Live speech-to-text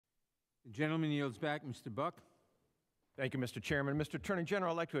The gentleman yields back. Mr. Buck. Thank you, Mr. Chairman. Mr. Attorney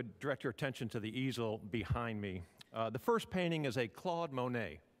General, I'd like to direct your attention to the easel behind me. The first painting is a Claude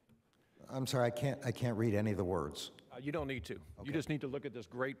Monet. I'm sorry, I can't read any of the words. You don't need to. Okay. You just need to look at this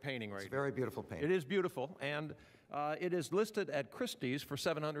great painting right here. It's a very beautiful painting. It is beautiful, and it is listed at Christie's for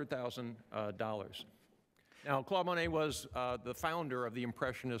 $700,000. Now, Claude Monet was the founder of the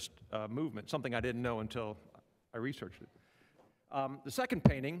Impressionist movement, something I didn't know until I researched it. The second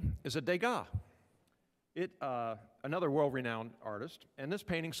painting is a Degas, another world-renowned artist, and this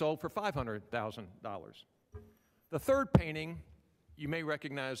painting sold for $500,000. The third painting, you may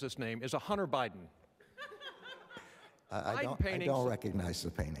recognize this name, is a Hunter Biden. I don't recognize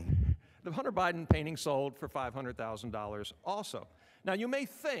the painting. The Hunter Biden painting sold for $500,000 also. Now, you may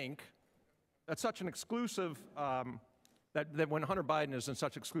think that such an exclusive, that when Hunter Biden is in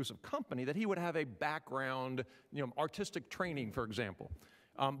such exclusive company, that he would have a background, artistic training, for example.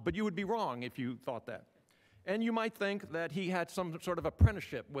 But you would be wrong if you thought that. And you might think that he had some sort of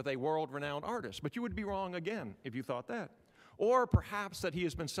apprenticeship with a world-renowned artist, but you would be wrong again if you thought that. Or perhaps that he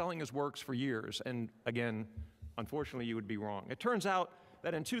has been selling his works for years, and again, unfortunately, you would be wrong. It turns out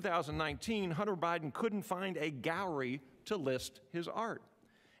that in 2019, Hunter Biden couldn't find a gallery to list his art.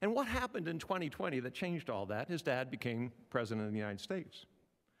 And what happened in 2020 that changed all that? His dad became president of the United States.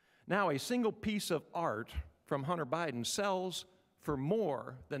 Now, a single piece of art from Hunter Biden sells for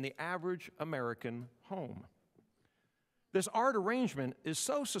more than the average American home. This art arrangement is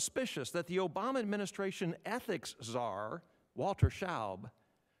so suspicious that the Obama administration ethics czar, Walter Schaub,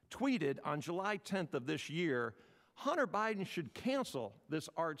 tweeted on July 10th of this year, Hunter Biden should cancel this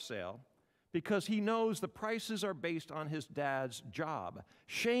art sale because he knows the prices are based on his dad's job.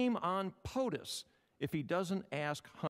 Shame on POTUS if he doesn't ask Hunter